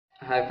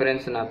Hi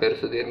friends, నా పేరు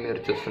సుధీర్. మీరు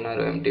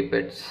చూస్తున్నారు ఎంటీ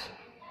పెట్స్.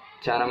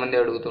 చాలామంది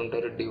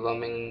అడుగుతుంటారు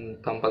డివార్మింగ్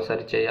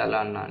కంపల్సరీ చేయాలా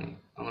అన్నా అని.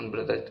 అవును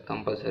బ్రదర్,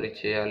 కంపల్సరీ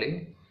చేయాలి.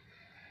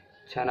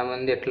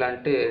 చాలామంది ఎట్లా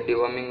అంటే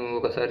డివార్మింగ్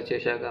ఒకసారి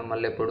చేశాక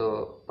మళ్ళీ ఎప్పుడు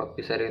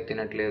పప్పి సరిగా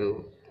తినట్లేదు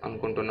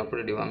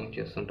అనుకుంటున్నప్పుడు డివార్మింగ్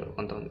చేస్తుంటారు.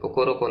 కొంతమంది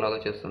ఒక్కోలాగా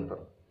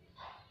చేస్తుంటారు.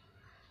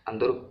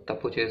 అందరూ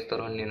తప్పు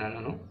చేస్తారు అని నేను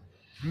అనను.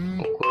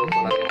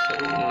 ఒక్కోలాగా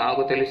చేస్తారు.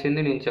 నాకు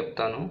తెలిసింది నేను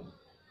చెప్తాను.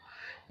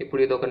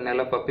 ఇప్పుడు ఇది ఒక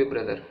నెల పప్పి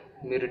బ్రదర్.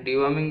 మీరు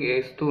డివార్మింగ్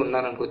వేస్తూ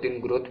ఉన్నారనుకో, దీని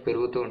గ్రోత్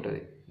పెరుగుతూ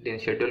ఉంటుంది. దీని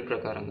షెడ్యూల్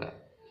ప్రకారంగా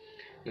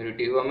మీరు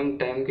డివార్మింగ్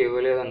టైంకి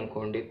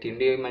ఇవ్వలేదనుకోండి,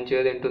 తిండి మంచిగా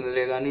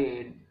తింటుందిలే కానీ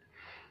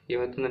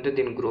ఏమవుతుందంటే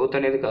దీని గ్రోత్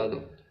అనేది కాదు.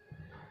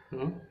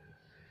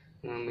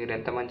 మీరు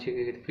ఎంత మంచి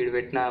ఫీడ్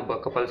పెట్టినా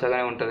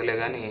బక్కపలసగానే ఉంటుందిలే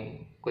కానీ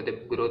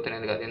కొద్దిగా గ్రోత్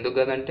అనేది కాదు. ఎందుకు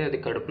కాదంటే అది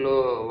కడుపులో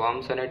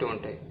వామ్స్ అనేటివి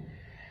ఉంటాయి.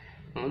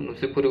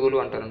 నుసి పురుగులు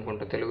అంటారు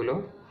అనుకుంటా తెలుగులో.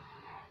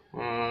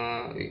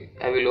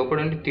 అవి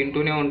లోపల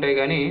తింటూనే ఉంటాయి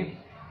కానీ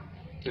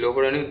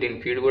లోపల దీని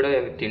ఫీడ్ కూడా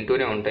అవి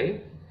తింటూనే ఉంటాయి.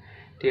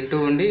 తింటూ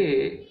ఉండి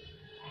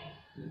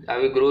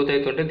అవి గ్రోత్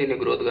అవుతుంటే దీన్ని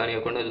గ్రోత్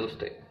కానివ్వకుండా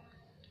చూస్తాయి.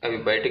 అవి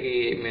బయటికి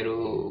మీరు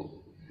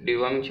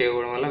డివార్మింగ్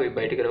చేయడం వల్ల అవి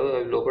బయటికి రావు.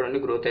 అవి లోపల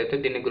ఉండి గ్రోత్ అయితే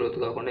దీన్ని గ్రోత్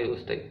కాకుండా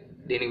చూస్తాయి.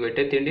 దీనికి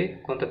పెట్టే తిండి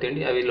కొంత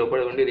తిండి అవి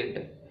లోపల ఉండి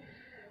తింటాయి.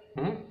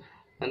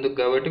 అందుకు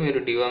కాబట్టి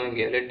మీరు డివార్మింగ్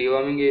చేయాలి.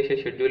 డివార్మింగ్ చేసే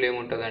షెడ్యూల్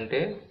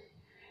ఏముంటుందంటే,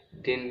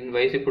 దీని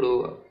వయసు ఇప్పుడు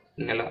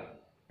నెల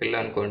పిల్ల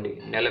అనుకోండి.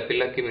 నెల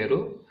పిల్లకి మీరు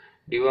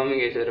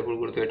డివార్మింగ్ చేసేటప్పుడు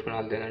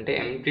గుర్తుపెట్టుకున్నది ఏంటంటే,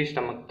 ఎంప్టీ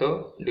స్టమక్తో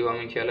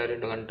డివార్మింగ్ చేయాలా.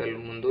 2 గంటల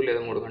ముందు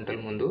లేదా 3 గంటల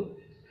ముందు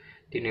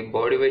దీన్ని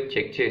బాడీ వెయిట్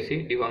చెక్ చేసి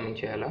డివార్మింగ్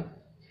చేయాలా.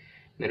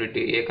 మీరు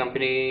ఏ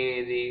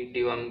కంపెనీది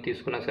డివార్మింగ్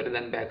తీసుకున్నా సరే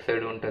దాని బ్యాక్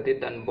సైడ్ ఉంటుంది.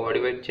 దాని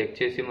బాడీ వెయిట్ చెక్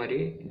చేసి మరి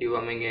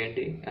డివార్మింగ్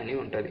ఏంటి అని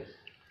ఉంటుంది.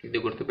 ఇది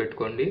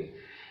గుర్తుపెట్టుకోండి.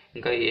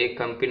 ఇంకా ఏ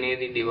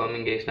కంపెనీది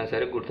డివార్మింగ్ చేసినా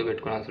సరే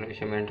గుర్తుపెట్టుకోవాల్సిన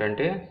విషయం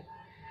ఏంటంటే,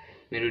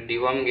 మీరు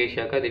డివార్మింగ్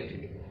చేశాక అది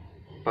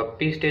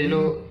పప్పీ స్టేజ్లో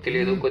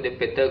తెలియదు, కొద్దిగా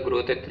పెద్ద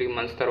గ్రోత్ 3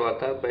 months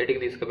తర్వాత బయటికి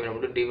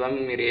తీసుకుపోయినప్పుడు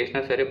డివార్మింగ్ మీరు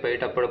వేసినా సరే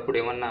బయట అప్పుడప్పుడు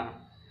ఏమన్నా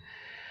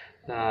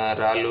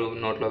రాళ్ళు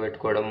నోట్లో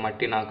పెట్టుకోవడం,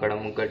 మట్టి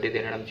నాకడం, గడ్డి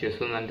తినడం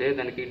చేస్తుందంటే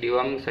దానికి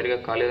డివార్మింగ్ సరిగా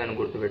కాలేదని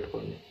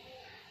గుర్తుపెట్టుకోండి.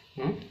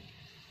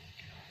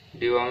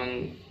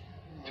 డివార్మింగ్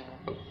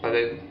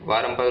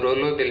వారం 10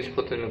 రోజుల్లో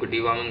తెలిసిపోతుంది మీకు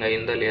డివార్మింగ్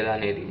అయిందా లేదా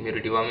అనేది. మీరు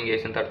డివార్మింగ్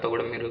చేసిన తర్వాత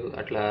కూడా మీరు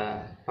అట్లా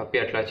పప్పి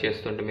అట్లా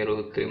చేస్తుంటే, మీరు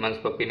 3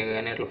 months పప్పిని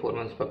కానీ అట్లా 4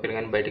 months పప్పిని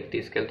కానీ బయటికి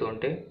తీసుకెళ్తూ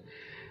ఉంటే,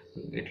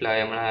 ఇట్లా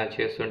ఏమైనా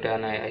చేస్తుంటే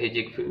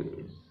హైజిక్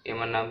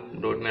ఏమన్నా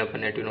రోడ్ మీద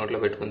పన్నెట్టి నోట్లో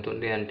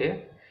పెట్టుకుంటుంది అంటే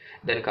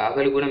దానికి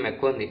ఆకలి కూడా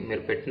ఎక్కువ ఉంది.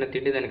 మీరు పెట్టిన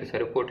తిండి దానికి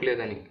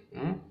సరిపోవట్లేదని.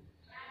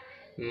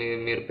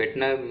 మీరు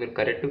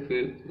కరెక్ట్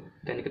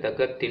దానికి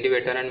తగ్గ తిండి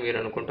పెట్టారని మీరు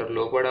అనుకుంటారు.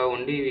 లోపల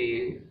ఉండి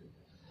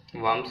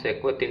వామ్స్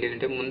ఎక్కువ తిండి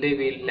తింటే ముందే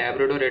ఇవి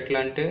లాబ్రడోర్ ఎట్లా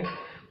అంటే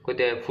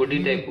కొద్దిగా ఫుడీ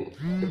టైపు,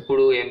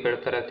 ఎప్పుడు ఏం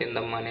పెడతారా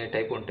తిందాం అనే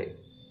టైప్ ఉంటాయి.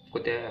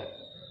 కొద్దిగా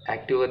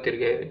యాక్టివ్గా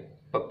తిరిగే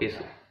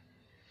పప్పీస్.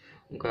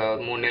 ఇంకా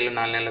 3 నెలలు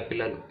 4 నెలల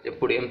పిల్లలు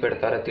ఎప్పుడు ఏం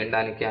పెడతారా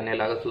తినడానికి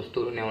అనేలాగా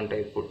చూస్తూనే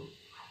ఉంటాయి. ఇప్పుడు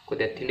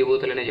కొద్దిగా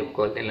తిండిపోతలనే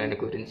చెప్పుకోవాలి దీని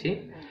గురించి.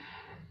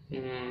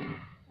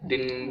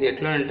 దీన్ని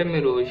ఎట్లా అంటే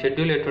మీరు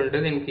షెడ్యూల్ ఎట్లా ఉంటే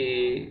దీనికి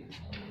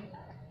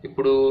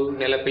ఇప్పుడు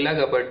నెల పిల్ల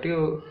కాబట్టి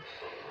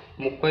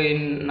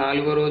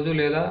 34వ రోజు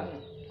లేదా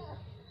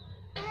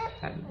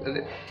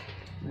అదే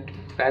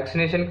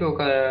వ్యాక్సినేషన్కి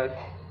ఒక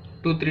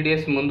 2-3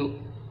 days ముందు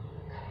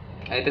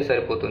అయితే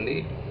సరిపోతుంది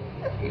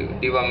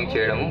డివార్మింగ్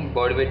చేయడము.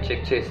 బాడీ వెయిట్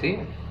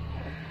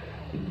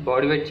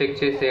చెక్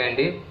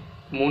చేసేయండి.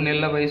 3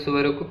 నెలల వయసు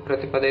వరకు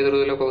ప్రతి 15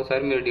 రోజులకు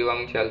ఒకసారి మీరు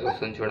డివార్మింగ్ చేయాల్సి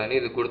వస్తుంది. చూడండి,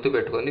 ఇది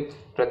గుర్తుపెట్టుకోండి.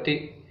 ప్రతి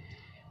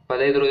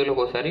 15 రోజులకు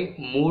ఒకసారి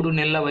 3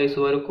 నెలల వయసు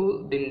వరకు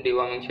దీన్ని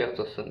డివార్మింగ్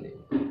చేయాల్సి వస్తుంది.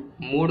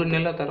 3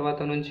 నెలల తర్వాత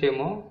నుంచి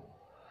ఏమో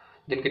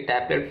దీనికి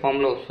ట్యాబ్లెట్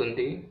ఫామ్లో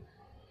వస్తుంది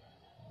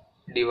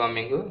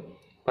డివార్మింగ్.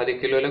 10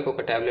 కిలోలకు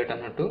ఒక ట్యాబ్లెట్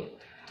అన్నట్టు.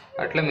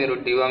 అట్లా మీరు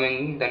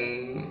డివార్మింగ్ దాన్ని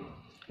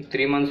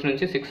 3 months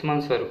నుంచి 6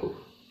 months వరకు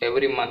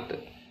ఎవ్రీ మంత్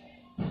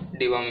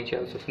డివార్మింగ్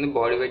చేయాల్సి వస్తుంది.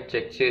 బాడీ వెయిట్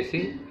చెక్ చేసి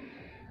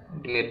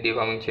మీరు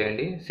డివార్మింగ్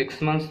చేయండి. 6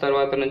 months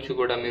తర్వాత నుంచి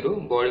కూడా మీరు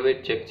బాడీ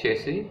వెయిట్ చెక్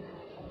చేసి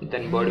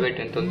దాని బాడీ వెయిట్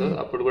ఎంత ఉందో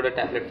అప్పుడు కూడా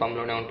ట్యాబ్లెట్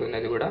ఫామ్లోనే ఉంటుంది.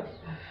 అది కూడా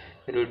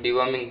మీరు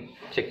డివార్మింగ్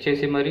చెక్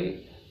చేసి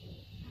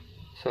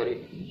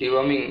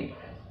డివార్మింగ్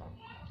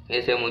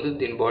వేసే ముందు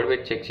దీని బాడీ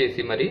వెయిట్ చెక్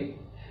చేసి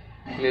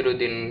మీరు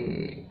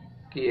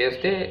దీనికి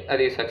వేస్తే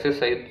అది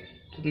సక్సెస్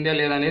అవుతుందా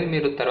లేదా అనేది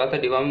మీరు తర్వాత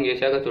డివార్మింగ్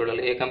చేశాక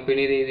చూడాలి. ఏ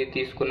కంపెనీది ఇది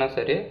తీసుకున్నా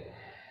సరే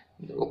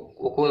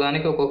ఒక్కో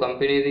దానికి ఒక్కో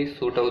కంపెనీది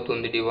సూట్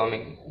అవుతుంది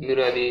డివార్మింగ్.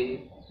 మీరు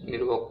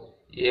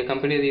ఏ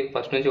కంపెనీది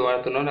ఫస్ట్ నుంచి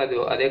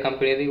వాడుతున్నారో అదే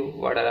కంపెనీది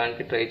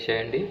వాడడానికి ట్రై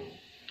చేయండి.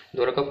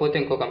 దొరకకపోతే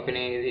ఇంకో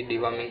కంపెనీది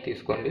డివార్మింగ్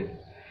తీసుకోండి.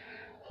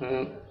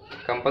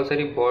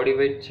 కంపల్సరీ బాడీ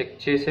వెయిట్ చెక్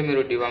చేసే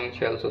మీరు డివార్మింగ్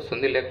చేయాల్సి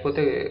వస్తుంది.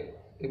 లేకపోతే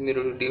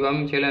మీరు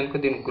డివార్మింగ్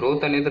చేయాలనుకో దీని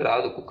గ్రోత్ అనేది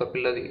రాదు. కుక్క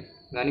పిల్లది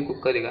కానీ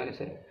కుక్కది కానీ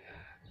సరే.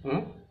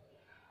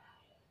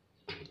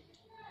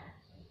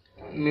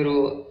 మీరు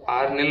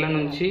 6 నెలల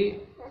నుంచి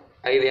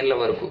 5 ఏళ్ళ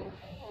వరకు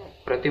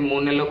ప్రతి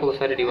 3 నెలలకు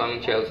ఒకసారి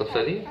డివార్మింగ్ చేయాల్సి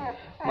వస్తుంది.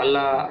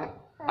 మళ్ళా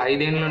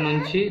 5 ఏళ్ళ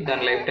నుంచి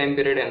దాని లైఫ్ టైం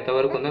పీరియడ్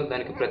ఎంతవరకు ఉందో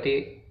దానికి ప్రతి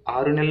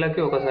 6 నెలలకి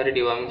ఒకసారి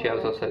డివార్మింగ్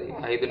చేయాల్సి వస్తుంది.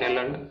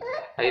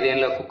 5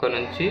 ఏళ్ళ కుక్క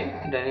నుంచి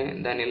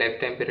దాని లైఫ్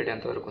టైం పీరియడ్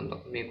ఎంతవరకు ఉందో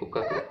మీ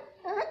కుక్కకి.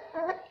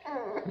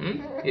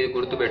 ఇది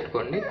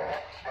గుర్తుపెట్టుకోండి.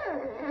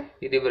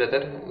 ఇది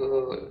బ్రదర్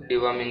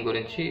డివార్మింగ్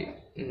గురించి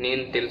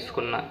నేను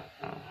తెలుసుకున్న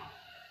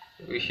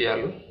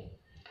విషయాలు.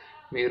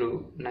 మీరు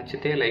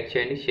నచ్చితే లైక్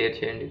చేయండి, షేర్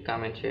చేయండి,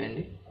 కామెంట్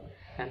చేయండి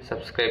అండ్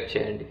సబ్స్క్రైబ్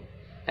చేయండి.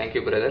 Thank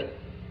you brother.